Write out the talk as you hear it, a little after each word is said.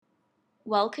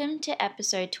Welcome to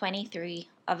episode 23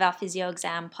 of our Physio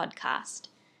Exam podcast.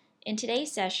 In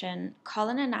today's session,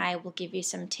 Colin and I will give you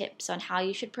some tips on how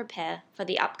you should prepare for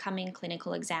the upcoming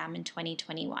clinical exam in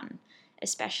 2021,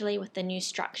 especially with the new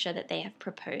structure that they have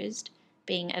proposed,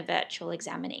 being a virtual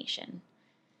examination.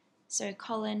 So,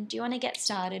 Colin, do you want to get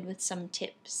started with some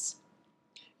tips?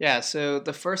 Yeah, so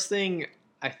the first thing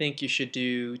I think you should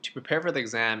do to prepare for the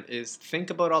exam is think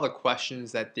about all the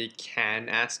questions that they can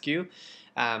ask you.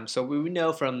 So we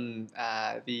know from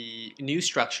the new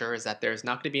structure is that there's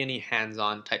not going to be any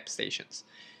hands-on type stations.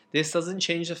 This doesn't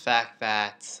change the fact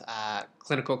that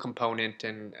clinical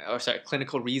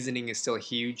reasoning is still a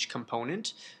huge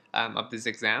component of this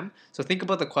exam. So think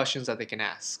about the questions that they can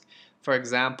ask. For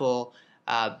example,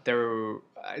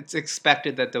 it's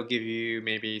expected that they'll give you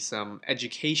maybe some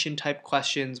education type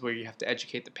questions where you have to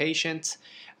educate the patient.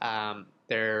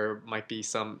 There might be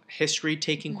some history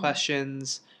taking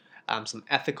questions, some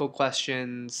ethical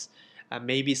questions,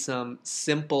 maybe some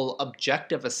simple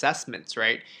objective assessments,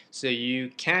 right? So you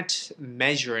can't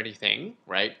measure anything,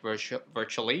 right,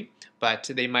 virtually,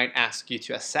 but they might ask you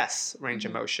to assess range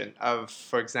of motion of,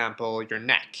 for example, your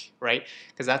neck, right?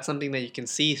 Because that's something that you can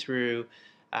see through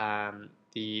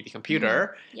the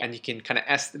computer, Yeah. and you can kind of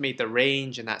estimate the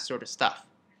range and that sort of stuff.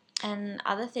 And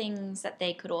other things that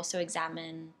they could also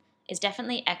examine is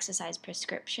definitely exercise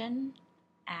prescription,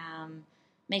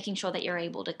 making sure that you're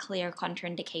able to clear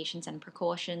contraindications and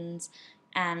precautions.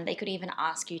 And they could even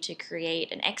ask you to create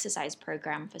an exercise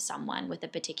program for someone with a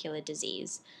particular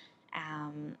disease.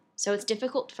 So it's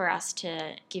difficult for us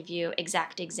to give you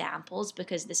exact examples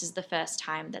because this is the first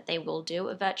time that they will do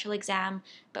a virtual exam,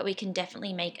 but we can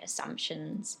definitely make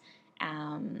assumptions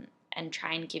and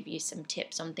try and give you some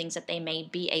tips on things that they may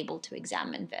be able to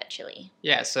examine virtually.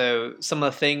 Yeah, so some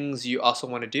of the things you also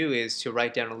want to do is to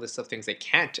write down a list of things they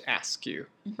can't ask you,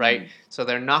 right? So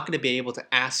they're not going to be able to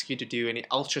ask you to do any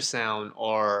ultrasound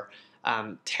or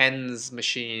TENS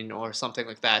machine or something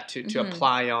like that to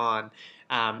apply on.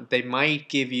 They might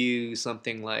give you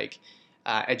something like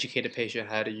educate a patient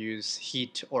how to use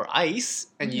heat or ice,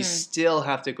 and you still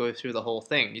have to go through the whole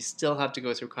thing. You still have to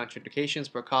go through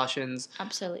contraindications, precautions,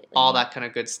 Absolutely. all that kind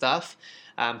of good stuff.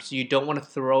 So you don't want to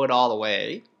throw it all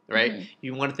away, right?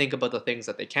 You want to think about the things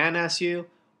that they can ask you,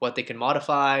 what they can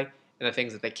modify, and the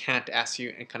things that they can't ask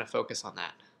you, and kind of focus on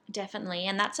that. Definitely,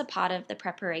 and that's a part of the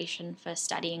preparation for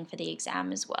studying for the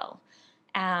exam as well.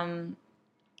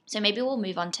 So maybe we'll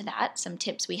move on to that, some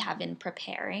tips we have in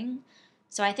preparing.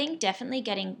 So I think definitely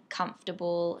getting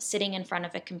comfortable sitting in front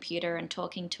of a computer and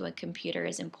talking to a computer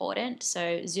is important.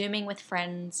 So Zooming with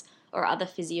friends or other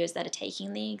physios that are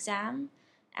taking the exam,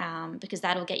 because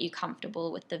that'll get you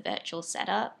comfortable with the virtual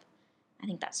setup. I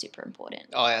think that's super important.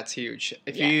 Oh, that's huge.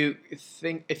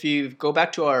 If you go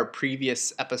back to our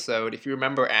previous episode, if you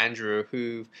remember Andrew,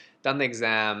 who done the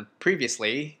exam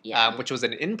previously, which was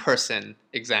an in-person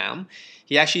exam,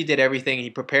 he actually did everything. He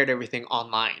prepared everything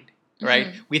online.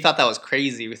 Right? We thought that was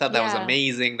crazy. We thought that was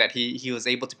amazing that he was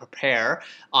able to prepare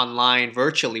online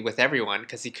virtually with everyone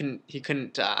because he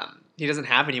doesn't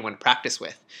have anyone to practice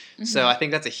with. So I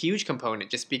think that's a huge component.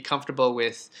 Just be comfortable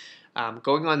with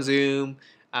going on Zoom,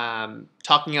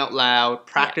 talking out loud,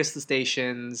 practice the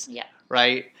stations,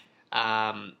 right?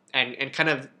 And kind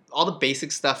of all the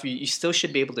basic stuff you still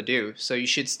should be able to do. So you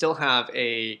should still have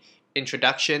a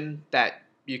introduction that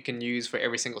you can use for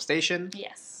every single station.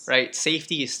 Yes. Right?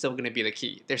 Safety is still going to be the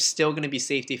key. There's still going to be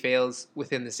safety fails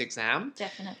within this exam.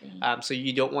 Definitely. So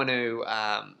you don't want to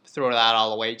throw that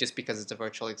all away just because it's a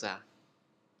virtual exam.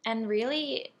 And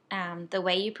really, the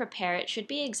way you prepare it should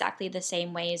be exactly the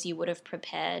same way as you would have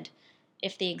prepared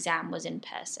if the exam was in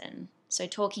person. So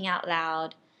talking out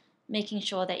loud, making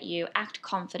sure that you act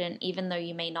confident even though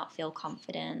you may not feel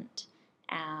confident,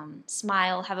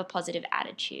 smile, have a positive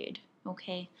attitude,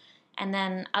 okay? And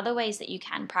then other ways that you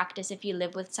can practice, if you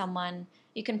live with someone,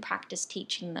 you can practice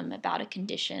teaching them about a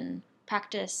condition,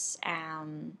 practice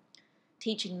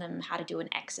teaching them how to do an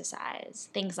exercise,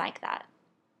 things like that.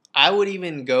 I would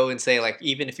even go and say, like,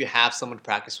 even if you have someone to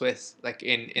practice with, like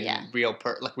in real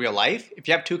life, if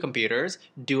you have two computers,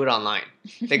 do it online.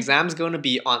 The exam's going to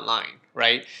be online,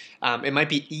 right? It might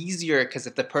be easier because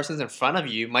if the person's in front of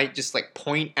you, you might just like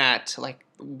point at like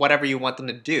whatever you want them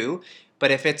to do. But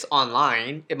if it's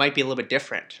online, it might be a little bit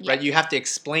different, right? You have to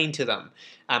explain to them.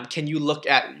 Can you look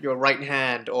at your right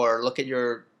hand or look at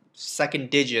your second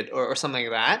digit or something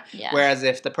like that. Whereas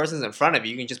if the person's in front of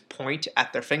you, you can just point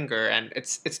at their finger and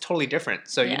it's totally different.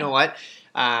 So you know what?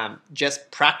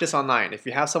 Just practice online. If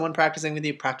you have someone practicing with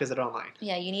you, practice it online.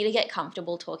 Yeah, you need to get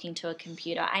comfortable talking to a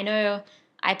computer. I know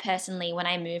I personally, when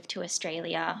I moved to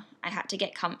Australia, I had to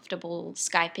get comfortable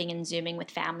Skyping and Zooming with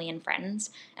family and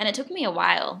friends, and it took me a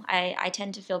while. I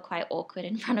tend to feel quite awkward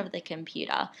in front of the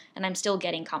computer, and I'm still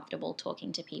getting comfortable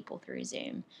talking to people through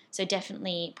Zoom. So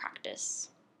definitely practice.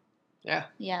 Yeah.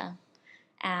 Yeah.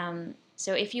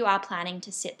 So if you are planning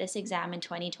to sit this exam in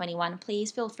 2021,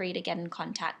 please feel free to get in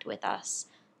contact with us.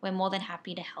 We're more than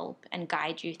happy to help and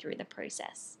guide you through the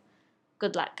process.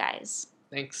 Good luck, guys.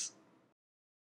 Thanks.